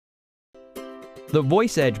The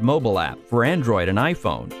VoiceEdge mobile app for Android and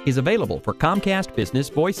iPhone is available for Comcast Business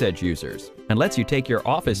VoiceEdge users and lets you take your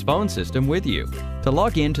office phone system with you. To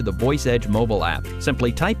log in to the VoiceEdge mobile app,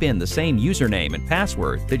 simply type in the same username and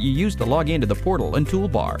password that you use to log into the portal and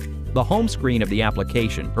toolbar. The home screen of the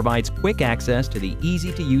application provides quick access to the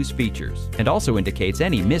easy-to-use features and also indicates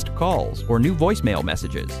any missed calls or new voicemail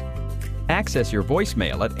messages. Access your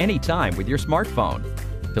voicemail at any time with your smartphone.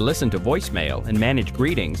 To listen to voicemail and manage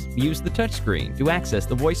greetings, use the touchscreen to access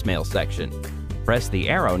the voicemail section. Press the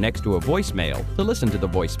arrow next to a voicemail to listen to the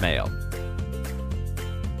voicemail.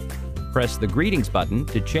 Press the Greetings button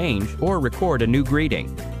to change or record a new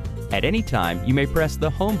greeting. At any time, you may press the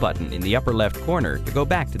Home button in the upper left corner to go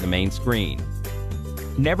back to the main screen.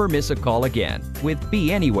 Never miss a call again with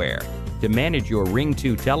Be Anywhere. To manage your Ring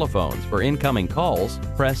 2 telephones for incoming calls,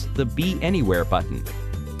 press the Be Anywhere button.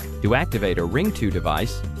 To activate a Ring 2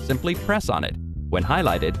 device, simply press on it. When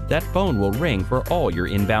highlighted, that phone will ring for all your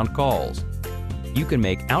inbound calls. You can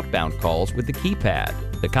make outbound calls with the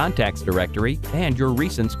keypad, the contacts directory, and your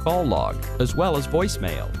recent call log, as well as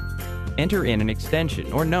voicemail. Enter in an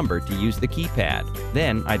extension or number to use the keypad.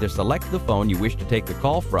 Then either select the phone you wish to take the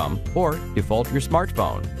call from or default your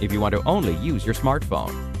smartphone if you want to only use your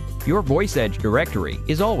smartphone. Your VoiceEdge directory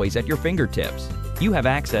is always at your fingertips. You have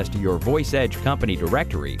access to your VoiceEdge company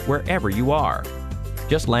directory wherever you are.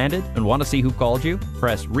 Just landed and want to see who called you?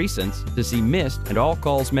 Press Recents to see missed and all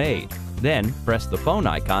calls made. Then press the phone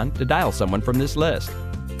icon to dial someone from this list.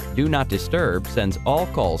 Do Not Disturb sends all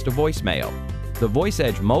calls to voicemail. The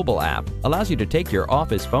VoiceEdge mobile app allows you to take your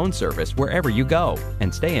office phone service wherever you go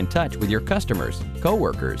and stay in touch with your customers,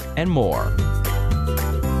 coworkers, and more.